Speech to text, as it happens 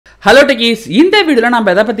Hello Techies, இந்த வீடியோல நாம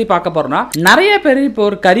எதை பத்தி பார்க்க போறோம்னா நிறைய பேர் இப்போ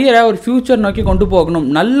ஒரு கரியரை ஒரு ஃபியூச்சர் நோக்கி கொண்டு போகணும்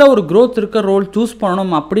நல்ல ஒரு growth இருக்க ரோல் சூஸ்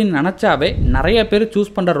பண்ணனும் அப்படி நினைச்சாவே நிறைய பேர்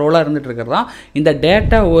சூஸ் பண்ற ரோலா இருந்துட்டு இருக்குறதா இந்த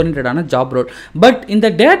டேட்டா ஓரியன்டடான ஜாப் ரோல் பட்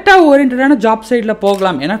இந்த டேட்டா ஓரியன்டடான ஜாப் சைடுல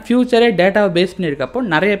போகலாம் ஏனா ஃபியூச்சரே டேட்டாவை பேஸ் பண்ணி இருக்கப்போ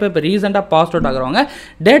நிறைய பேர் இப்போ ரீசன்ட்டா பாஸ் அவுட் ஆகுறவங்க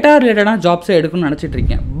டேட்டா ரிலேட்டடான ஜாப்ஸ் எடுக்கணும்னு நினைச்சிட்டு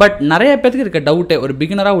இருக்கீங்க பட் நிறைய பேருக்கு இருக்க டவுட் ஒரு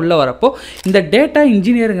பிகினரா உள்ள வரப்போ இந்த டேட்டா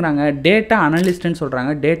இன்ஜினியர்ங்கறாங்க டேட்டா அனலிஸ்ட்னு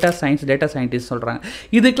சொல்றாங்க டேட்டா சயின்டிஸ்ட் சொல்றாங்க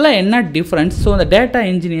இதுக்கு என்ன டிஃபரன்ஸ் சோ அந்த data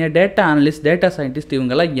engineer data analyst data scientist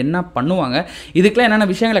இவங்க எல்லாம் என்ன பண்ணுவாங்க இதுக்குள்ள என்னென்ன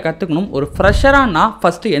விஷயங்களை கத்துக்கணும் ஒரு ஃப்ரெஷரா நான்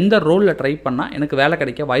ஃபர்ஸ்ட் எந்த ரோல்ல ட்ரை பண்ணா எனக்கு வேலை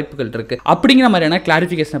கிடைக்க வாய்ப்புகள் இருக்கு அப்படிங்கிற மாதிரியான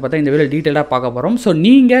கிளாரிஃபிகேஷனை பத்தி இந்த வீடியோல டீடைலா பார்க்க போறோம் சோ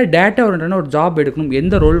நீங்க டேட்டா ஓரியன்டடான ஒரு ஜாப் எடுக்கணும்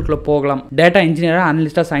எந்த ரோலுக்குள்ள போகலாம் டேட்டா இன்ஜினியரா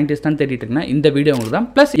அனலிஸ்டா சயின்டிஸ்டா தேடிட்டு இருக்கீங்க இந்த வீடியோ உங்களுக்கு தான்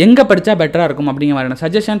ப்ளஸ் எங்க படிச்சா பெட்டரா இருக்கும் அப்படிங்கிற மாதிரியான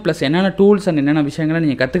சஜஷன் ப்ளஸ் என்னென்ன டூல்ஸ் அண்ட் என்னென்ன விஷயங்களை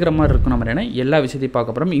நீங்க கத்துக்கிற மாதிரி இருக்கணும் மாதிரியான எல்லா விஷயத்தையும்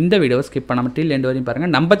பார்க்க போறோம் இந்த வீடியோவை ஸ்கிப் பண்ணாம டில் எண்ட் வரையும்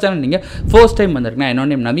பாருங்க நம்ம சேனல் நீங்க ஃபர்ஸ்ட் டைம் வந்திருக்கீங்க என்னோட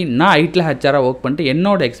நேம் நவி நான் ஐடில ஹெச்ஆரா வர்க் பண்ணிட்டு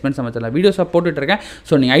என்னோட எக்ஸ்பீரியன்ஸ் நம்ம சேனல்ல வீடியோஸ் போட்டுட்டு இருக்கேன்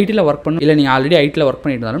சோ நீங்க ஐடில வர்க் பண்ணனும் இல்ல நீங்க ஆல்ரெடி ஐடில வர்க்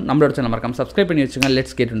பண்ணிட்டு இருந்தாலும் நம்மளோட சேனல் மறக்காம சப்ஸ்கிரைப் பண்ணி வச்சுங்க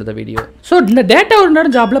let's get into the video so இந்த டேட்டா ஓரியன்டட்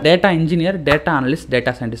ஜாப்ல data engineer data analyst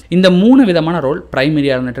data scientist இந்த மூணு விதமான ரோல்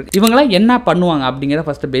பிரைமரியா இருந்துட்டு இவங்க என்ன பண்ணுவாங்க அப்படிங்கறத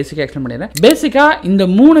ஃபர்ஸ்ட் பேசிக்கா எக்ஸ்பிளைன் பண்ணிடுறேன் பேசிக்கா இந்த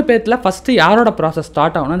மூணு பேர்ல ஃபர்ஸ்ட் யாரோட process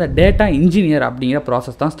ஸ்டார்ட் ஆகும்னா இந்த டேட்டா இன்ஜினியர் அப்படிங்கற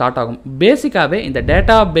process தான் ஸ்டார்ட் ஆகும் பேசிக்காவே இந்த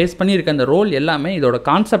டேட்டா பேஸ் பண்ணி இருக்க அந்த ரோல் எல்லாமே இதோட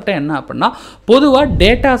கான்செப்ட் என்ன அப்படினா பொதுவா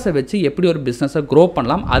டேட்டாஸை வச்சு எப்படி ஒரு பிசினஸை grow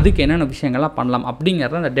பண்ணலாம் அதுக்கு என்னென்ன விஷயங்கள்லாம் பண்ணலாம்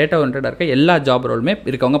அப்படிங்கறத அந்த டேட்டா ஓரியன்டடா இருக்க எல்லா ஜாப் ரோலுமே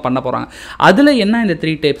இருக்கவங்க பண்ண போறாங்க அதுல என்ன இந்த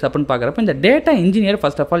 3 டைப்ஸ் அப்படினு பார்க்கறப்ப இந்த data engineer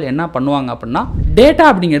first of all என்ன பண்ணுவாங்க அப்படினா டேட்டா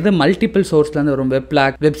அப்படிங்கிறது மல்டிபிள் சோர்ஸ்ல இருந்து வரும்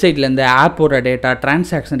வெப்சைட்ல இருந்து ஆப்போட டேட்டா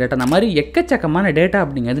டிரான்சாக்ஷன் டேட்டா அந்த மாதிரி எக்கச்சக்கமான டேட்டா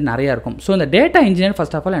அப்படிங்கிறது நிறைய இருக்கும் சோ இந்த data engineer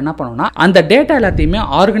first of all என்ன பண்ணுவாங்கன்னா அந்த டேட்டா எல்லாத்தையுமே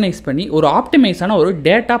ஆர்கனைஸ் பண்ணி ஒரு ஆப்டிமைஸான ஒரு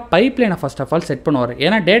data பைப்லைனை first of all set பண்ணுவார்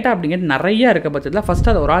ஏன்னா டேட்டா அப்படிங்கிறது நிறைய இருக்க பட்சத்தில் ஃபர்ஸ்ட்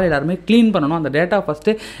அதை ஒரு ஆள் எல்லாருமே க்ளீன் பண்ணணும் அந்த டேட்டா ஃபர்ஸ்ட்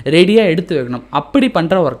ரெடியா எடுத்து வைக்கணும் அப்படி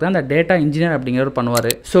பண்ற ஒர்க் தான் அந்த டேட்டா இன்ஜினியர் அப்படிங்கிறவர்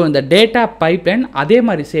பண்ணுவார் ஸோ இந்த டேட்டா பைப்லைன் அதே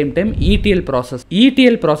மாதிரி சேம் டைம் ETL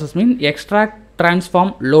ப்ராசஸ் மீன் எக்ஸ்ட்ராக்ட்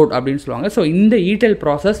ட்ரான்ஸ்ஃபார்ம் லோட் அப்படின்னு சொல்லுவாங்க ஸோ இந்த ETL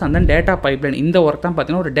ப்ராசஸ் அந்த டேட்டா பைப்லைன் இந்த ஒர்க் தான்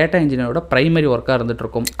பார்த்தீங்கன்னா ஒரு டேட்டா இன்ஜினியரோட பிரைமரி ஒர்க்காக இருந்துட்டு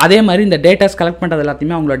இருக்கும் அதே மாதிரி இந்த டேட்டாஸ் கலெக்ட் பண்ணுறது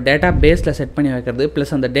எல்லாத்தையுமே அவங்களோட டேட்டா பேஸில் செட் பண்ணி வைக்கிறது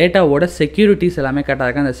ப்ளஸ் அந்த டேட்டாவோட செக்யூரிட்டிஸ் எல்லாமே கரெக்டாக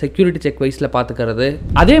இருக்கு அந்த செக்யூரிட்டி செக் வைஸில் பார்த்துக்கிறது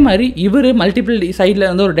அதே மாதிரி இவர் மல்டிபிள் சைடில்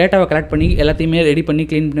வந்து ஒரு டேட்டாவை கலெக்ட் பண்ணி எல்லாத்தையுமே ரெடி பண்ணி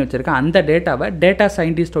க்ளீன் பண்ணி வச்சிருக்க அந்த டேட்டாவை டேட்டா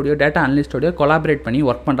சயின்டிஸ்டோடையோ டேட்டா அனலிஸ்டோடையோ கொலாபரேட் பண்ணி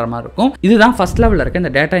ஒர்க் பண்ணுற மாதிரி இருக்கும் இதுதான் ஃபர்ஸ்ட் லெவலில் இருக்க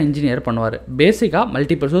இந்த டேட்டா இன்ஜினியர் பண்ணுவார் பேசிக்காக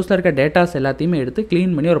மல்டிபிள் சோர்ஸில் இருக்க டேட்டாஸ் எல்லாத்தையுமே எடுத்து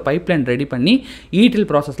க்ளீன் பண்ணி ஒரு பைப்லைன் ரெடி பண்ணி ETL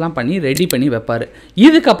ப்ராசஸ்லாம் பண்ணி ரெடி பண்ணி வைப்பார்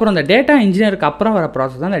இதுக்கப்புறம் இந்த டேட்டா இன்ஜினியருக்கு அப்புறம் வர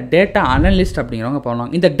ப்ராசஸ் தான் இந்த டேட்டா அனலிஸ்ட் அப்படிங்கிறவங்க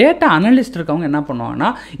பண்ணுவாங்க இந்த டேட்டா அனலிஸ்ட் இருக்கவங்க என்ன பண்ணுவாங்கன்னா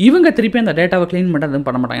இவங்க திருப்பி அந்த டேட்டாவை க்ளீன் பண்ணுறது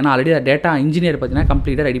பண்ண மாட்டாங்க ஏன்னா ஆல்ரெடி டேட்டா இன்ஜினியர் பார்த்தீங்கன்னா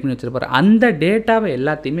கம்ப்ளீட்டாக ரெடி பண்ணி வச்சிருப்பாரு அந்த டேட்டாவை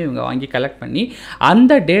எல்லாத்தையுமே இவங்க வாங்கி கலெக்ட் பண்ணி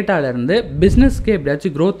அந்த டேட்டாவிலேருந்து பிஸ்னஸ்க்கு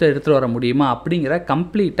எப்படியாச்சும் க்ரோத் எடுத்துகிட்டு வர முடியுமா அப்படிங்கிற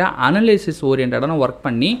கம்ப்ளீட்டாக அனலிசிஸ் ஓரியன்டான ஒர்க்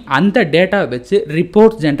பண்ணி அந்த டேட்டாவை வச்சு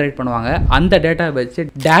ரிப்போர்ட்ஸ் ஜென்ரேட் பண்ணுவாங்க அந்த டேட்டாவை வச்சு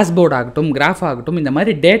டேஷ்போர்ட் ஆகட்டும் கிராஃப் ஆகட்டும் இந்த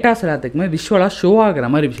மாதிரி டேட்டாஸ் எல்லாத்துக்குமே விஷுவலாக ஷோ ஆகிற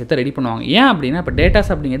மாதிரி விஷயத்தை ரெடி பண்ணுவாங்க ஏன் அப்படின்னா இப்போ டேட்டாஸ்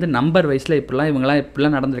அப்படிங்கிறது நம்பர் வைஸில்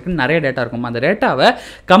இப்படிலாம் நடந்திருக்கு நிறைய டேட்டா இருக்கும் அந்த டேட்டாவை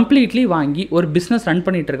கம்ப்ளீட்லி வாங்கி ஒரு பிஸ்னஸ் ரன்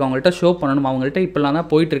பண்ணிட்டு இருக்கவங்கள்ட்ட ஷோ பண்ணணும் அவங்கள்ட்ட இப்படிலாம் தான்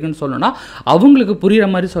போயிட்டு இருக்குன்னு சொல்லணும்னா அவங்களுக்கு புரியுற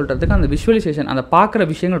மாதிரி சொல்கிறதுக்கு அந்த விஷுவலைசேஷன் அந்த பார்க்குற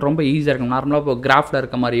விஷயங்கள் ரொம்ப ஈஸியாக இருக்கும் நார்மலாக இப்போ கிராஃபில்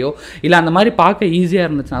இருக்க மாதிரியோ இல்லை அந்த மாதிரி பார்க்க ஈஸியாக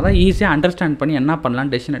இருந்துச்சுன்னா தான் ஈஸியாக அண்டர்ஸ்டாண்ட் பண்ணி என்ன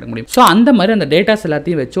பண்ணலாம்னு டெசிஷன் எடுக்க முடியும் ஸோ அந்த மாதிரி அந்த டேட்டாஸ்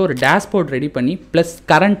எல்லாத்தையும் வச்சு ஒரு டேஷ்போர்ட் ரெடி பண்ணி ப்ளஸ்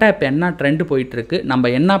கரண்ட்டாக இப்போ என்ன ட்ரெண்ட் போயிட்டு இருக்கு நம்ம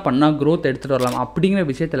என்ன பண்ணால் க்ரோத் எடுத்துகிட்டு வரலாம் அப்படிங்கிற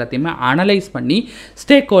விஷயத்தை எல்லாத்தையுமே அனலைஸ் பண்ணி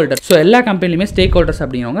ஸ்டேக் ஹோல்டர் ஸோ எல்லா கம்பெனிலுமே ஸ்டேக் ஹோல்டர்ஸ்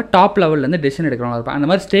அப்படிங்கிறவங்க டாப் லெவல்லேருந்து டெசிஷன் எடுக்கிறவங்க இருப்பாங்க அந்த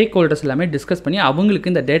மாதிரி ஸ்டேக் ஹோல்டர்ஸ் எல்லாமே டிஸ்கஸ் பண்ணி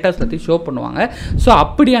அவங்களுக்கு இந்த டேட்டாஸ் பற்றி ஷோ பண்ணுவாங்க ஸோ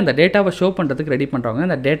அப்படி அந்த டேட்டாவை ஷோ பண்ணுறதுக்கு ரெடி பண்ணுறவங்க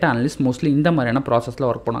அந்த டேட்டா அனலிஸ்ட் மோஸ்ட்லி இந்த மாதிரியான ப்ராசஸில்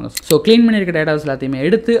ஒர்க் பண்ணுவாங்க ஸோ க்ளீன் பண்ணியிருக்க டேட்டாஸ் எல்லாத்தையுமே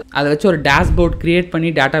எடுத்து அதை வச்சு ஒரு டேஷ்போர்ட் கிரியேட்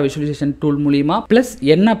பண்ணி டேட்டா விஷுவலைசேஷன் டூல் மூலியமா ப்ளஸ்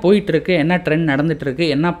என்ன போயிட்டு இருக்கு என்ன ட்ரெண்ட் நடந்துட்டு இருக்கு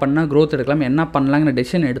என்ன பண்ணால் க்ரோத் எடுக்கலாம் என்ன பண்ணலாங்கிற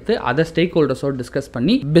டெசிஷன் எடுத்து அதை ஸ்டேக் ஹோல்டர்ஸோட டிஸ்கஸ்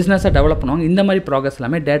பண்ணி பிஸ்னஸை டெவலப் பண்ணுவாங்க இந்த மாதிரி ப்ராசஸ்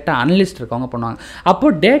எல்லாமே டேட்டா அனலிஸ்ட் இருக்கவங்க பண்ணுவாங்க அப்போ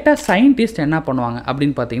டேட்டா சயின்டிஸ்ட் என்ன பண்ணுவாங்க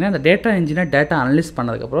அப்படின்னு பார்த்தீங்கன்னா இந்த டேட்டா இன்ஜினியர் டேட்டா அனலிஸ்ட்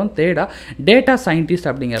பண்ணதுக்கப்புறம் டேட்டா சயின்டிஸ்ட்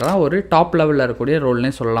அப்படிங்கிறதா ஒரு டாப் லெவலில் இருக்கக்கூடிய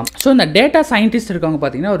ரோல்னே சொல்லலாம் ஸோ இந்த டேட்டா சயின்டிஸ்ட் இருக்கவங்க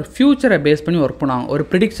பார்த்தீங்கன்னா ஒரு ஃபியூச்சரை பேஸ் பண்ணி ஒர்க் பண்ணுவாங்க ஒரு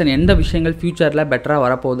ப்ரிடிக்ஷன் எந்த விஷயங்கள் ஃபியூச்சரில் பெட்டராக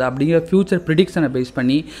வரப்போகுது அப்படிங்கிற ஃபியூச்சர் ப்ரிடிக்ஷனை பேஸ்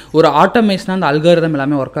பண்ணி ஒரு ஆட்டோமேஷனாக அந்த அல்காரிதம்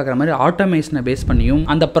எல்லாமே ஒர்க் ஆகிற மாதிரி ஆட்டோமேஷனை பேஸ் பண்ணியும்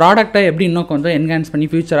அந்த ப்ராடக்ட்டை எப்படி இன்னும் கொஞ்சம் என்ஹான்ஸ் பண்ணி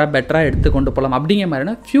ஃபியூச்சராக பெட்டராக எடுத்து கொண்டு போகலாம் அப்படிங்கிற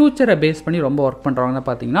மாதிரினா ஃபியூச்சரை பேஸ் பண்ணி ரொம்ப ஒர்க் பண்ணுறவங்க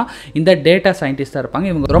பார்த்தீங்கன்னா இந்த டேட்டா சயின்டிஸ்டாக இருப்பாங்க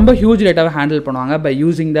இவங்க ரொம்ப ஹியூஜ் டேட்டாவை ஹேண்டில் பண்ணுவாங்க by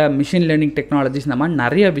using the machine learning learning technologies இந்த மாதிரி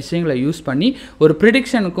நிறைய விஷயங்களை யூஸ் பண்ணி ஒரு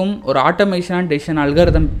ப்ரிடிக்ஷனுக்கும் ஒரு ஆட்டோமேஷன் டெசிஷன்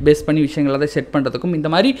அல்காரிதம் பேஸ் பண்ணி விஷயங்களை அதை செட் பண்ணுறதுக்கும் இந்த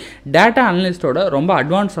மாதிரி டேட்டா அனலிஸ்ட்டோட ரொம்ப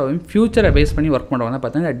அட்வான்ஸாகவும் ஃபியூச்சரை பேஸ் பண்ணி ஒர்க் பண்ணுறவங்க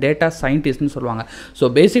பார்த்தீங்கன்னா டேட்டா சயின்டிஸ்ட்னு சொல்லுவாங்க. ஸோ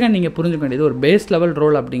பேசிக்காக நீங்கள் புரிஞ்சுக்க வேண்டியது ஒரு பேஸ் லெவல்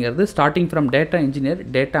ரோல் அப்படிங்கிறது starting from data engineer,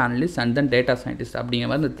 data analyst and then data scientist அப்படிங்கிற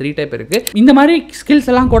மாதிரி இந்த 3 டைப் இருக்குது. இந்த மாதிரி ஸ்கில்ஸ்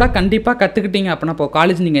எல்லாம் கூட கண்டிப்பாக கற்றுக்கிட்டீங்க அப்படின்னா இப்போ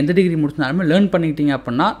காலேஜ் நீங்கள் எந்த டிகிரி முடிச்சிருந்தாலுமே லேர்ன் பண்ணிக்கிட்டீங்க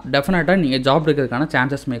அப்படின்னா டெஃபினட்டாக நீங்கள் ஜாப் இருக்கிறதுக்கான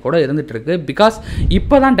சான்சஸ்மே கூட இருந்துட்டு இருக்கு. பிகாஸ்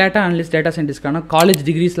இப்போ தான் டேட்டா அனலிஸ்ட் டேட்டா சயின்டிஸ்ட்கான காலேஜ்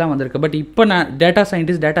டிகிரிஸ்லாம் வந்திருக்கு. பட் இப்போ நான் டேட்டா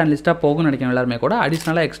சயின்டிஸ்ட் டேட்டா அனலிஸ்ட்டாக போகணும்னு நினைக்கிறேன் எல்லாருமே கூட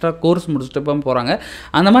அடிஷ்னலாக எக்ஸ்ட்ரா கோர்ஸ் முடிச்சுட்டு போகிறாங்க.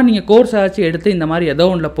 அந்த மாதிரி நீங்கள் கோர்ஸ் ஆச்சு எடுத்து இந்த மாதிரி ஏதோ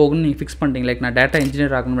ஒன்றில் போகணும்னு நீங்கள் ஃபிக்ஸ் பண்ணிட்டீங்க. லைக் நான் டேட்டா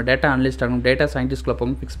இன்ஜினியர் ஆகணும், டேட்டா அனலிஸ்ட் ஆகணும், டேட்டா சயின்டிஸ்ட்குள்ள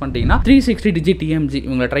போகணும் ஃபிக்ஸ் பண்ணிட்டீங்கன்னா 360 டிஜி டிஎம்ஜி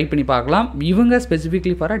இவங்களை ட்ரை பண்ணி பார்க்கலாம். இவங்க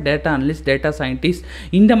specifically for data analyst, data scientist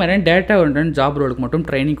இந்த மாதிரியான டேட்டா ஓரியன்டட் ஜாப் ரோலுக்கு மட்டும்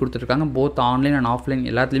ட்ரைனிங் கொடுத்துருக்காங்க. போத் ஆன்லைன் அண்ட் ஆஃப்லைன்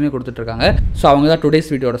எல்லாத்துலேயுமே கொடுத்துட்ருக்காங்க. ஸோ அவங்க தான்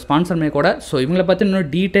டுடேஸ் வீடியோட ஸ்பான்சர்மே கூட. ஸோ இவங்களை பற்றி இன்னும்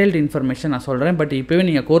டீடைல்டு இன்ஃபர்மேஷன் நான் சொல்கிறேன். பட் இப்போவே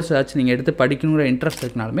நீங்கள் கோர்ஸ் ஏதாச்சும் நீங்கள் எடுத்து படிக்கணுங்கிற இன்ட்ரெஸ்ட்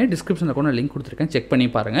இருக்கனாலுமே டிஸ்கிரிப்ஷனில் கூட லிங்க் கொடுத்துருக்கேன், செக் பண்ணி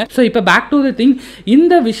பாருங்கள். ஸோ இப்போ பேக் டு தி திங்,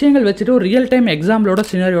 இந்த விஷயங்கள் வச்சுட்டு ஒரு ரியல் டைம் எக்ஸாம்பிளோட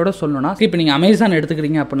சினாரியோட சொல்லணும்னா இப்போ நீங்கள் அமேசான்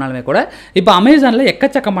எடுத்துக்கிறீங்க அப்படின்னாலுமே கூட இப்போ அமேசானில்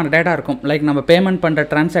எக்கச்சக்கமான டேட்டா இருக்கும். லைக் நம்ம பேமெண்ட் பண்ணுற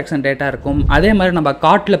டிரான்சாக்ஷன் டேட்டா இருக்கும், அதே மாதிரி நம்ம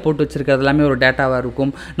கார்ட்டில் போட்டு வச்சிருக்கிறது எல்லாமே ஒரு டேட்டாவாக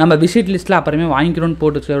இருக்கும், நம்ம விசிட் லிஸ்ட்டில் அப்புறமே வாங்கிக்கிறோன்னு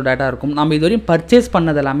போட்டு வச்சுக்கிற ஒரு டேட்டா இருக்கும், நம்ம இதுவரையும் பர்ச்சேஸ்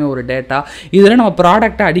பண்ணது எல்லாமே ஒரு டேட்டா, இதில் நம்ம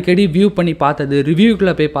ப்ராடக்ட்டை அடிக்கடி வியூ பண்ணி பார்த்தது,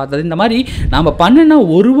 ரிவ்யூக்குள்ளே போய் பார்த்தது, இந்த மாதிரி நம்ம பண்ணின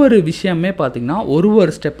ஒரு விஷயமே பார்த்தீங்கன்னா ஒரு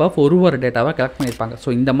ஸ்டெப் ஆஃப் ஒரு டேட்டாவை கலெக்ட் பண்ணியிருப்பாங்க. ஸோ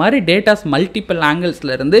இந்த மாதிரி டேட்டாஸ் மல்டிபிள்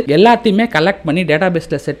ஆங்கிள்ஸ்ல இருந்து எல்லாத்தையுமே கலெக்ட் பண்ணி டேட்டா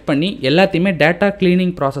பேஸில் செட் பண்ணி எல்லாத்தையுமே டேட்டா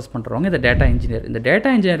கிளீனிங் ப்ராசஸ் பண்ணுறவங்க இந்த டேட்டா இன்ஜினியர். இந்த டேட்டா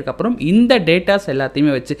இன்ஜினியருக்கு அப்புறம் இந்த டேட்டாஸ்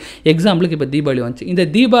எல்லாத்தையுமே வச்சு எக்ஸாம்பிளுக்கு இப்போ தீபாவளி வந்துச்சு, இந்த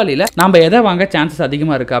தீபாவளியில் நம்ம எதை வாங்க சான்சஸ்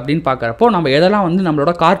அதிகமாக இருக்குது அப்படின்னு பார்க்குறப்போ நம்ம எதெல்லாம் வந்து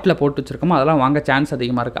நம்மளோட கார்ட்டில் போட்டு வச்சிருக்கோமோ அதெல்லாம் வாங்க சான்ஸ்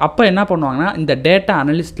அதிகமாக இருக்குது. அப்போ என்ன பண்ணுவாங்கன்னா இந்த டேட்டா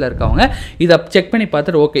அனலிஸ்ட்டில் இருக்கவங்க இதை செக் பண்ணி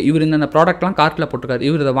பார்த்துட்டு ஓகே இவர் இந்த ப்ராடக்ட்லாம் கார்ட்டில் போட்டுருக்காரு,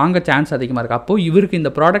 இவர் இதை வாங்க சான்ஸ் அதிகமாக இருக்குது, அப்போ இவருக்கு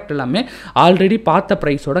இந்த ப்ராடக்ட் எல்லாமே ஆல்ரெடி பார்த்த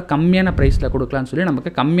ப்ரைஸோட கம்மியான ப்ரைஸில் கொடுக்கலான்னு சொல்லி நமக்கு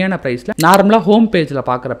கம்மியான ப்ரைஸில் நார்மலாக ஹோம் பேஜில்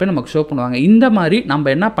பார்க்குறப்ப நமக்கு ஷோ பண்ணுவாங்க. இந்த மாதிரி நம்ம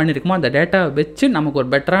என்ன பண்ணியிருக்கோமோ அந்த டேட்டாவை வச்சு நமக்கு ஒரு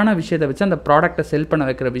பெட்டரான விஷயத்தை வச்சு அந்த ப்ராடக்ட்டை செல் பண்ண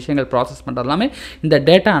வைக்கிற விஷயங்கள் ப்ராசஸ் பண்ணுறது எல்லாமே இந்த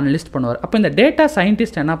டேட்டா அனலிஸ்ட் பண்ணுவார். அப்போ இந்த டேட்டா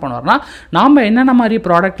சயின்டிஸ்ட் என்ன பண்ணுவார்னா நாம் என்னென்ன மாதிரி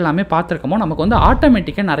ப்ராடக்ட் எல்லாமே பார்த்துருக்கோமோ நமக்கு வந்து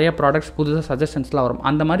ஆட்டோமேட்டிக்காக நிறைய ப்ராடக்ட்ஸ் புதுசாக சஜஷன்ஸ்லாம் வரும்.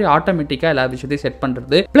 அந்த மாதிரி ஆட்டோமேட்டிக்காக எல்லா விஷயத்தையும் செட்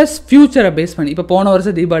பண்ணுறது ப்ளஸ் ஃபியூச்சரை பேஸ் பண்ணி இப்போ போன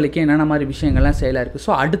வருஷம் தீபாவளிக்கு என்னென்ன மாதிரி விஷயங்கள்லாம் சேலாக இருக்குது,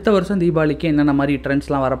 ஸோ அடுத்த வருஷம் தீபாவளிக்கு என்னென்ன மாதிரி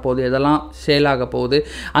ட்ரெண்ட்ஸ்லாம் வரப்போகுது, எதெல்லாம் சேல் ஆக போகுது,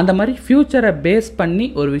 அந்த மாதிரி ஃபியூச்சரை பேஸ் பண்ணி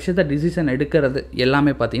ஒரு விஷயத்தை டிசிஷன் எடுக்கிறது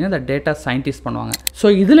எல்லாமே பார்த்தீங்கன்னா இந்த டேட்டா சயின்டிஸ்ட் பண்ணுவாங்க. ஸோ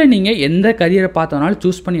இதில் நீங்கள் எந்த கரியரை பார்த்தோனாலும்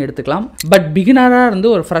சூஸ் பண்ணி எடுத்துக்கலாம். பட் பிகினராக இருந்து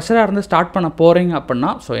ஒரு ஃப்ரெஷராக இருந்து ஸ்டார்ட் பண்ண போகிறீங்க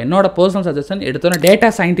அப்படின்னா ஸோ என்னோட பர்சனல் சஜஷன் எடுத்தோன்னா டேட்டா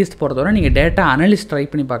சயின்டிஸ்ட் பொறுத்தவரை நீங்கள் டேட்டா அனலிஸ்ட் ட்ரை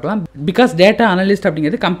பண்ணி பார்க்கலாம். பிகாஸ் டேட்டா அனலிஸ்ட்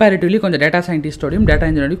அப்படிங்கிறது கம்பேரிட்டிவ்லி கொஞ்சம் டேட்டா சயின்டிஸ்டோடையும் டேட்டா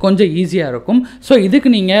இன்ஜினியரோடையும் கொஞ்சம் ஈஸியாக இருக்கும். ஸோ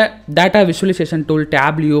இதுக்கு நீங்கள் டேட்டா விசுவலைசேஷன் டூல்,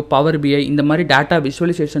 டேப்லியோ, பவர் பிஐ இந்த மாதிரி data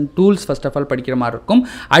visualisation tools first of all படிக்கிற மாதிரி இருக்கும்.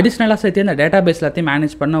 அடிஷ்னலாக சேர்த்து அந்த டேட்டா பேஸ் எல்லாத்தையும்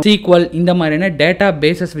மேனேஜ் பண்ண சீக்வல் இந்த மாதிரியான டேட்டா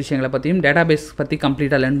பேசஸ் விஷயங்களை பற்றியும் டேட்டா பேஸ் பற்றி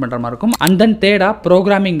கம்ப்ளீட்டாக லேர்ன் பண்ணுற மாதிரி இருக்கும். And then தேர்டா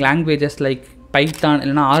programming languages like Python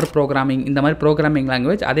இல்லைனா ஆர் ப்ரோக்ராமிங் இந்த மாதிரி ப்ரோக்ராமிங்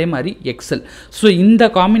லாங்குவேஜ், அதே மாதிரி எக்ஸல். ஸோ இந்த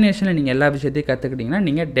காம்பினேஷனில் நீங்கள் எல்லா விஷயத்தையும் கற்றுக்கிட்டிங்கன்னா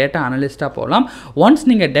நீங்கள் டேட்டா அனலிஸ்ட்டாக போகலாம். ஒன்ஸ்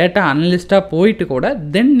நீங்கள் டேட்டா அனலிஸ்ட்டாக போயிட்டு கூட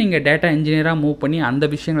தென் நீங்கள் டேட்டா இன்ஜினியராக மூவ் பண்ணி அந்த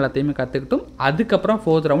விஷயங்கள் எல்லாத்தையுமே கற்றுக்கிட்டும் அதுக்கப்புறம்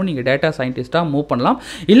ஃபோர்தராகவும் நீங்கள் டேட்டா சயின்டிஸ்ட்டாக மூவ் பண்ணலாம்.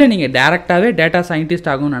 இல்லை நீங்கள் டேரெக்டாகவே டேட்டா சயின்டிஸ்ட்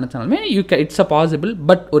ஆகும்னு நினச்சாலுமே இட்ஸ் அ பாசிபிள்.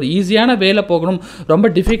 பட் ஒரு ஈஸியான வேலை போகணும்,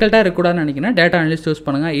 ரொம்ப டிஃபிகல்ட்டாக இருக்கக்கூடாதுன்னு நினைக்கிறேன் டேட்டா அனலிஸ்ட் சூஸ்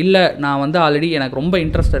பண்ணுங்கள். இல்லை நான் வந்து ஆல்ரெடி எனக்கு ரொம்ப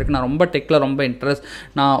இன்ட்ரெஸ்ட் இருக்குது, நான் ரொம்ப டெக்கில் ரொம்ப இன்ட்ரெஸ்ட்,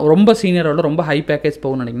 நான் ரொம்ப சீனியரோட ரொம்ப ஹை பேக்கேஜ்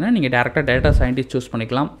போகணும்னு நினைக்கிறீங்கன்னா நீங்கள் டேரெக்டாக டேட்டா சயின்டிஸ்ட் சூஸ்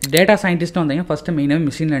பண்ணிக்கலாம். டேட்டா சயின்டிஸ்ட் வந்தீங்கன்னா ஃபஸ்ட்டு மெயினாக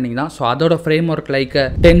மிஷின் லேர்னிங் தான். ஸோ அதோட frame work like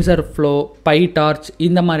tensor flow, பைடார்ச்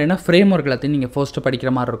இந்த மாதிரியான ஃப்ரேம் ஒர்க் எல்லாத்தையும் நீங்கள் ஃபர்ஸ்ட்டு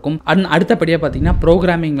படிக்கிற மாதிரி இருக்கும். அண்ட் அடுத்தபடியாக பார்த்தீங்கன்னா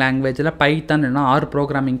ப்ரோக்ராமிங் லாங்குவேஜில் பைத்தான் இல்லைனா ஆர்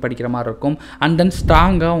ப்ரோக்ராமிங் படிக்கிற மாதிரி இருக்கும். அண்ட் தென்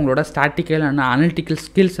ஸ்ட்ராங்காக உங்களோட ஸ்டாட்டிக்கல் அண்ட் அனலிட்டிக்கல்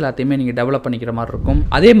ஸ்கில்ஸ் எல்லாத்தையுமே நீங்கள் டெவலப் பண்ணிக்கிற மாதிரி இருக்கும்.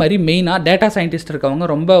 அதே மாதிரி மெயினாக டேட்டா சயின்டிஸ்ட்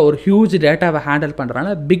இருக்கவங்க ரொம்ப ஒரு ஹியூஜ் டேட்டாவை ஹேண்டில்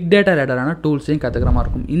பண்ணுறதுனால பிக் டேட்டா ரிலேட்டடான டூல்ஸையும் கற்றுக்கிற மாதிரி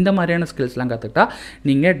இருக்கும். இந்த மாதிரியான ஸ்கில்ஸ்லாம் கற்றுக்கிட்டா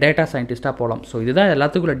நீங்கள் டேட்டா சயின்டிஸ்ட்டாக போகலாம். ஸோ இதுதான்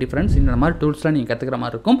எல்லாத்துக்குள்ள டிஃப்ரென்ஸ். இந்த மாதிரி டூல்ஸ்லாம் நீங்கள் கற்றுக்கிற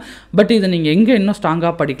மாதிரி இருக்கும். பட் இதை நீங்கள் எங்கே இன்னும்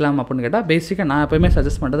ஸ்ட்ராங்காக படிக்கலாம் அப்படின்னு கேட்டால் பேசிக்காக நான் எப்போயுமே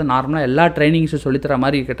சஜஸ்ட் பண்ணுறது நார்மலாக எல்லா ட்ரைனிங்ஸும் சொல்லித்தர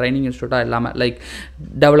மாதிரி இருக்க ட்ரைனிங் இன்ஸ்டியூட்டாக இல்லாமல் லைக்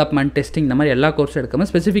டெவலப்மெண்ட், டெஸ்டிங் இந்த மாதிரி எல்லா கோர்ஸும் எடுக்காமல்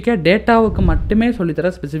ஸ்பெசிஃபிக்காக டேட்டாவுக்கு மட்டுமே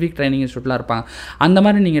சொல்லித்தர ஸ்பெசிஃபிக் ட்ரைனிங் இன்ஸ்டியூட்லாம் இருப்பாங்க. அந்த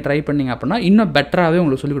மாதிரி நீங்கள் ட்ரை பண்ணிங்க அப்படின்னா இன்னும் பெட்டராகவே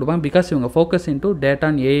உங்களுக்கு சொல்லிக் கொடுப்பாங்க. பிகாஸ் இவங்க focus into data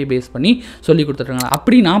and AI base பண்ணி சொல்லிக் கொடுத்துருக்காங்க.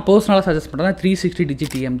 அப்படி நான் பர்சனலாக சஜஸ்ட் பண்ணுறேன் 360 டிஜி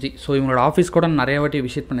டிஎம்ஜி. ஸோ இவங்களோட ஆஃபீஸ் கூட நிறைய வாட்டி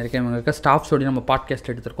விசிட் பண்ணியிருக்கேன். இவங்க ஸ்டாஃப்ஸோட நம்ம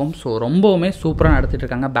பாட்காஸ்ட் எடுத்திருக்கோம். ஸோ ரொம்பவுமே ரொம்பவுமே சூப்பராக நடத்திட்டு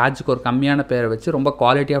இருக்காங்க. பேட்சுக்கு ஒரு கம்மியான பேரை வச்சு ரொம்ப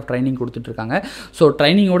குவாலிட்டி ஆஃப் ட்ரைனிங் கொடுத்துட்டு இருக்காங்க. ஸோ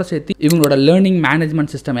ட்ரைனிங்கோட சேர்த்து இவங்களோட லேர்னிங்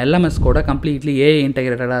மேனேஜ்மெண்ட் சிஸ்டம் LMS கூட கம்ப்ளீட்லி ஏஐ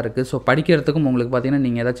இன்டெகிரேட்டடாக இருக்குது. ஸோ படிக்கிறதுக்கும் உங்களுக்கு பார்த்தீங்கன்னா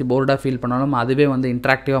நீங்கள் ஏதாச்சும் போர்டாக ஃபீல் பண்ணாலும் அதுவே வந்து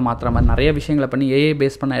இன்ட்ராக்டிவாக மாற்றுற மாதிரி நிறைய விஷயங்களை பண்ணி ஏஐ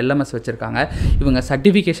பேஸ் பண்ண LMS வச்சுருக்காங்க. இவங்க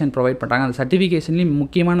சர்டிஃபிகேஷன் ப்ரொவைட் பண்ணுறாங்க. அந்த சர்டிஃபிகேஷன்லேயும்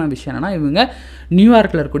முக்கியமான விஷயம் என்னன்னா, இவங்க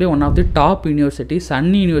நியூயார்க்கில் இருக்கக்கூடிய one of the top university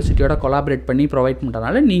Sun யூனிவர்சிட்டியோட collaborate பண்ணி ப்ரொவைட்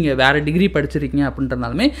பண்ணுறதுனால நீங்கள் வேறு டிகிரி படிச்சிருக்கீங்க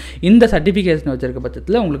அப்படின்றனாலுமே இந்த சர்டிஃபிகேஷன் வச்சிருக்க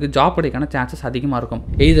பட்சத்தில் உங்களுக்கு ஜாப் கிடைக்கான சான்சஸ் அதிகமாக இருக்கும்.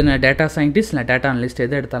 இது டேட்டா சயின்டிஸ்ட் இல்லை டேட்டா அனலிஸ்ட்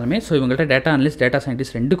எது எடுத்தாலுமே. ஸோ இவங்கள்ட்ட டேட்டா அனலிஸ்ட் டேட்டா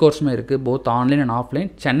சயின்டிஸ்ட் 2 கோர்ஸுமே இருக்குது. Both online and offline.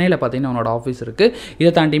 சென்னையில் பார்த்தீங்கன்னா உங்களோட ஆஃபீஸ் இருக்குது.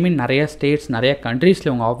 இதை தாண்டியுமே நிறைய ஸ்டேட்ஸ் நிறைய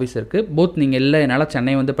கண்ட்ரீஸில் உங்கள் ஆஃபீஸ் இருக்குது. போத் நீங்கள் இல்லை என்னால்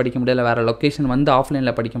சென்னை வந்து படிக்க முடியல, வேறு லொக்கேஷன் வந்து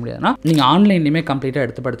ஆஃப்லைனில் படிக்க முடியாதுன்னா நீங்கள் ஆன்லைன்லையுமே கம்ப்ளீட்டாக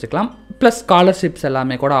எடுத்து படிச்சுக்கலாம். ப்ளஸ் ஸ்காலர்ஷிப்ஸ்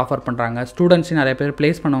எல்லாமே கூட ஆஃபர் பண்ணுறாங்க. ஸ்டூடெண்ட்ஸையும் நிறைய பேர்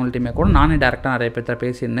ப்ளேஸ் பண்ணவங்கள்ட்டையுமே கூட நானே டேரெக்டாக நிறைய பேர்த்த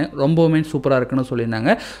பேசியிருந்தேன். ரொம்பவுமே சூப்பராக இருக்குன்னு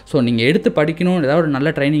சொல்லியிருந்தாங்க. ஸோ நீங்கள் எடுத்து படிக்கணும் ஏதாவது ஒரு நல்ல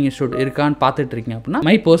ட்ரைனிங் இன்ஸ்டியூட் இருக்கான்னு பார்த்துட்டு இருக்கீங்க அப்படின்னா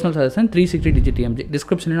my personal suggestion 360 Digit TMG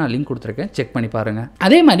டிஸ்கிரிப்ஷனில் நான் லிங்க் கொடுத்துருக்கேன், செக் பண்ணி பாருங்கள்.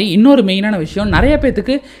 அதே மாதிரி இன்னொரு மெயினான விஷயம், நிறைய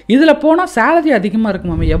பேருக்கு இதில் போனால் சேலரி அதிகமாக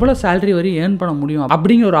இருக்குமாமே, எவ்வளோ சேலரி வரை ஏர்ன் பண்ண முடியும்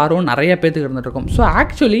அப்படிங்கிற ஒரு ஆர்வம் நிறைய பேருக்கு இருந்துட்டு இருக்கும். ஸோ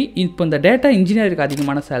ஆக்சுவலி இப்போ இந்த டேட்டா இன்ஜினியருக்கு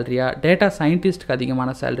அதிகமான சேலரியா, டேட்டா சயின்டிஸ்ட்டுக்கு அதிகமான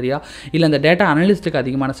சேலரியா, இல்லை இந்த டேட்டா அனலிஸ்ட்டுக்கு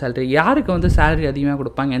அதிகமான சேலரி, யாருக்கு வந்து சேலரி அதிகமாக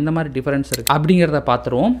கொடுப்பாங்க, எந்த மாதிரி டிஃபரன்ஸ் இருக்குது அப்படிங்கிறத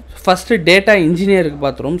பார்த்துருவோம். ஃபஸ்ட்டு டேட்டா இன்ஜினியருக்கு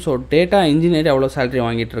பார்த்துருவோம். ஸோ டேட்டா இன்ஜினியர் எவ்வளோ சேலரி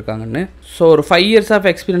வாங்கிட்டு இருக்காங்கன்னு. ஸோ ஒரு 5 years ஆஃப்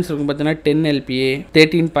எக்ஸ்பீரியன்ஸ் இருக்கும் பார்த்தீங்கன்னா 10 LPA,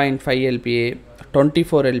 13.5 LPA,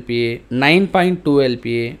 24 LPA, 9.2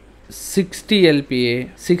 LPA, 60 LPA,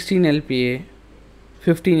 16 LPA,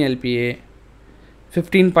 15 LPA,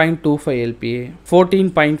 15.25 LPA,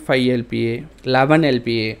 14.5 LPA, 11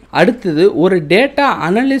 LPA. அடுத்தது ஒரு டேட்டா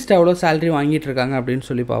அனலிஸ்ட் எவ்வளோ சேலரி வாங்கிட்டு இருக்காங்க அப்படின்னு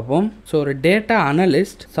சொல்லி பார்ப்போம். ஸோ ஒரு data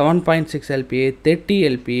analyst 7.6 LPA, 30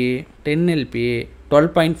 LPA, 10 LPA,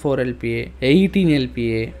 12.4 LPA, 18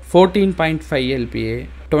 LPA, 14.5 LPA,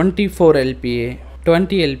 24 LPA,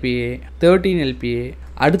 20 LPA, 13 LPA.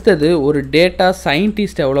 அடுத்தது ஒரு டேட்டா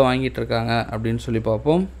சயின்டிஸ்ட் எவ்வளோ வாங்கிட்டு இருக்காங்க அப்படின்னு சொல்லி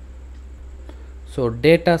பார்ப்போம். So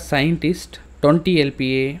data scientist 20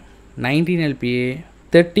 LPA, 19 LPA,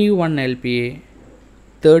 31 LPA,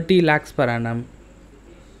 30 lakhs per annum,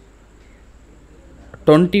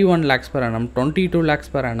 21 lakhs per annum, 22 lakhs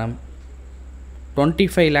per annum,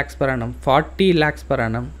 25 lakhs per annum, 40 lakhs per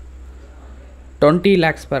annum, 20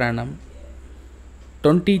 lakhs per annum,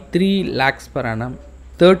 23 lakhs per annum,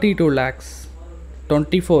 32 lakhs,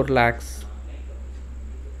 24 lakhs,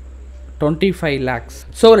 25 lakhs.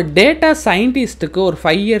 So ஒரு data சயின்டிஸ்ட்டுக்கு ஒரு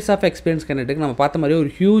 5 years of experience கேண்டிடேட்டுக்கு நம்ம பார்த்த மாதிரி ஒரு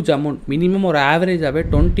huge amount, minimum ஒரு ஆவரேஜாகவே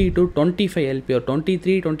 20 to 25 LPA,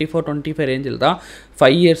 23, 24, 25 ரேஞ்சில் தான்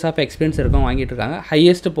 5 years of experience இருக்கும் வாங்கிட்டு இருக்காங்க.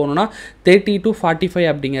 ஹையஸ்ட் போகணுன்னா 30 to 45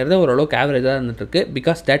 அப்படிங்கிறது ஓரளவுக்கு ஆவரேஜாக இருந்துட்டு இருக்கு.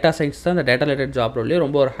 பிகாஸ் டேட்டா சயின்ஸ் தான் இந்த டேட்டா ரிலேட்டட் ஜாப் ரோல்லே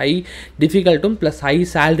ரொம்ப ஒரு ஹை டிஃபிகல்ட்டும் ப்ளஸ் ஹை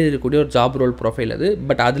சேலரி இருக்கக்கூடிய ஒரு ஜாப் ரோல் ப்ரொஃபைல் அது.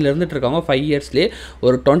 பட் அதில் இருந்துட்டு இருக்கவங்க 5 yearsலேயே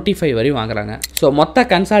ஒரு 25 வரையும் வாங்குறாங்க. ஸோ மொத்த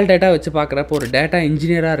கன்சால்டேட்டாக வச்சு பார்க்குறப்போ ஒரு டேட்டா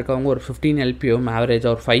இன்ஜினியராக இருக்கவங்க ஒரு 15 LPA ஆவரேஜாக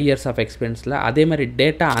ஒரு 5 years ஆஃப் எக்ஸ்பீரியன்ஸில், அதே மாதிரி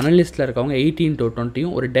டேட்டா அனலிஸ்ட்டில் இருக்கவங்க 18 to 20,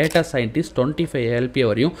 ஒரு டேட்டா சயின்டிஸ்ட் 25 LPA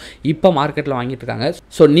வரையும் இப்போ மார்க்கெட்டில் வாங்கிட்டு இருக்காங்க.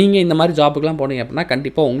 ஸோ நீங்கள் இந்த மாதிரி ஜாப்புக்குலாம் போனீங்க அப்படின்னா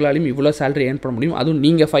கண்டிப்பாக உங்களாலையும் இவ்வளோ சேலரி ஏர்ன் பண்ண முடியும். அதுவும்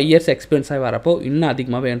நீங்கள் 5 years எக்ஸ்பீரியன்ஸாக வரப்போ இன்னும்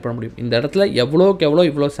அதிகமாக ஏர்ன் பண்ண முடியும். இந்த இடத்துல எவ்வளோக்கு எவ்வளோ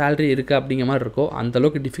இவ்வளோ சேலரி இருக்குது அப்படிங்கிற மாதிரி இருக்கோ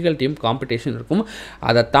அந்தளவுக்கு டிஃபிகல்ட்டியும் காம்படிஷன் இருக்கும்.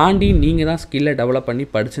 அதை தாண்டி நீங்கள் தான் ஸ்கில்லை டெவலப் பண்ணி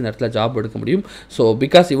படித்து இந்த இடத்துல ஜாப் எடுக்க முடியும். ஸோ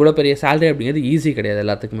பிகாஸ் இவ்வளோ பெரிய சேலரி அப்படிங்கிறது ஈஸி கிடையாது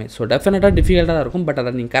எல்லாத்துக்குமே. ஸோ டெஃபினட்டாக டிஃபிகல்ட்டாக தான் இருக்கும். பட்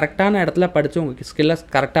அதை நீங்கள் கரெக்டான இடத்துல படித்து உங்களுக்கு ஸ்கில்லை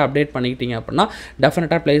கரெக்டாக அப்டேட் பண்ணிக்கிட்டீங்க அப்படின்னா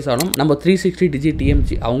டெஃபினட்டாக ப்ளேஸ் ஆகணும். நம்ம 360 Digit TMG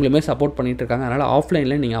அவங்களுமே சப்போர்ட் பண்ணிட்டு இருக்காங்க. அதனால்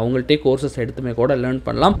ஆஃப்லைனில் நீங்கள் அவங்கள்ட்டே கோர்சஸ் எடுத்துமே கூட லேர்ன்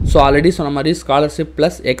பண்ணலாம். ஸோ ஆல்ரெடி சொன்ன மாதிரி ஸ்காலர்ஷிப்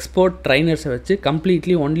ப்ளஸ் எக்ஸ்போர்ட் ட்ரைனர்ஸை வச்சு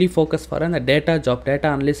கம்ப்ளீட்லி ஒன்லி ஃபோக்கஸ் ஃபார் அந்த data job, data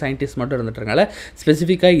analyst scientist மட்டும் இருந்துட்டு இருக்காங்க.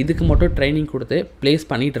 ஸ்பெசிஃபிக்காக இதுக்கு மட்டும் ட்ரைனிங் கொடுத்து ப்ளேஸ்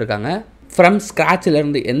பண்ணிகிட்டு இருக்காங்க. ஃப்ரம்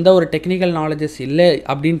ஸ்க்ராட்சிலேருந்து எந்த ஒரு டெக்னிக்கல் நாலேஜஸ் இல்லை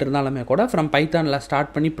அப்படின்ட்டு இருந்தாலுமே கூட ஃப்ரம் பைத்தானில்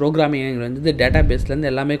ஸ்டார்ட் பண்ணி ப்ரோக்ராமிங் வந்து டேட்டா பேஸ்லேருந்து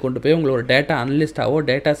எல்லாமே கொண்டு போய் உங்களை ஒரு டேட்டா அனலிஸ்ட்டாவோ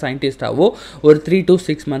டேட்டா சயின்டிஸ்ட்டாவோ ஒரு 3 to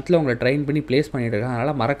 6 months உங்களை ட்ரெயின் பண்ணி ப்ளேஸ் பண்ணிட்டு இருக்காங்க.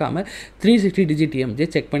 அதனால் மறக்காமல் 360 Digit TMG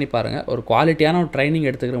செக் பண்ணி பாருங்கள். ஒரு குவாலிட்டியான ஒரு ட்ரைனிங்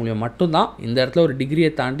எடுத்துக்கிற முடியும் மட்டும்தான் இந்த இடத்துல ஒரு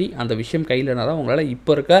டிகிரியை தாண்டி அந்த விஷயம் கையில் இருந்தால் தான் உங்களால்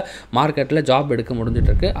இப்போ இருக்க மார்க்கெட்டில் ஜாப் எடுக்க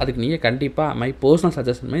முடிஞ்சிட்டு இருக்கு. அதுக்கு நீங்கள் கண்டிப்பாக மை பர்சனல்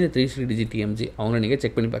சஜஷன் இந்த 360 Digit TMG அவங்கள நீங்கள்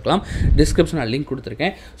செக் பண்ணி பார்க்கலாம். டிஸ்கிரிப்ஷனில் லிங்க்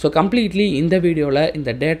கொடுத்துருக்கேன். ஸோ கம்ப்ளீட்லி இந்த வீடியோவில்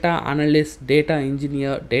இந்த data analyst, data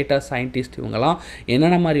engineer, data scientist இவங்கெல்லாம்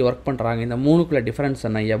என்னென்ன மாதிரி ஒர்க் பண்ணுறாங்க, இந்த மூணுக்குள்ள டிஃபரன்ஸ்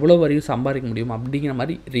என்ன, எவ்வளோ வரையும் சம்பாதிக்க முடியும் அப்படிங்கிற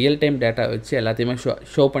மாதிரி ரியல் டைம் டேட்டா வச்சு எல்லாத்தையுமே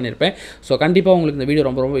ஷோ பண்ணியிருப்பேன். ஸோ கண்டிப்பாக உங்களுக்கு இந்த வீடியோ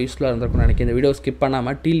ரொம்ப ரொம்ப யூஸ்ஃபுல்லாக இருந்திருக்கும்னு நினைக்கிறேன். இந்த வீடியோ ஸ்கிப்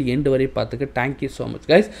பண்ணாமல் டில் எண்டு வரை பார்த்துக்கு தேங்க்யூ ஸோ மச்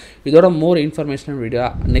கைஸ். இதோட மோர் இன்ஃபர்மேஷனல் வீடியோ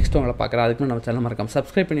நெக்ஸ்ட் உங்களை பார்க்குறேன். அதுக்கு நம்ம சேனல் மறக்காம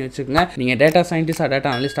சப்ஸ்கிரைப் பண்ணி வச்சுக்கோங்க. நீங்கள் டேட்டா சயின்டிஸ்டாக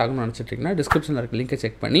டேட்டா அனலிஸ்ட் ஆகணும்னு நினச்சிட்டிங்கன்னா டிஸ்கிரிப்ஷனில் இருக்க லிங்கை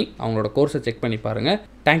செக் பண்ணி அவங்களோட கோர்ஸை செக் பண்ணி பாருங்கள்.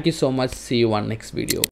 Thank you so much. see you on next video.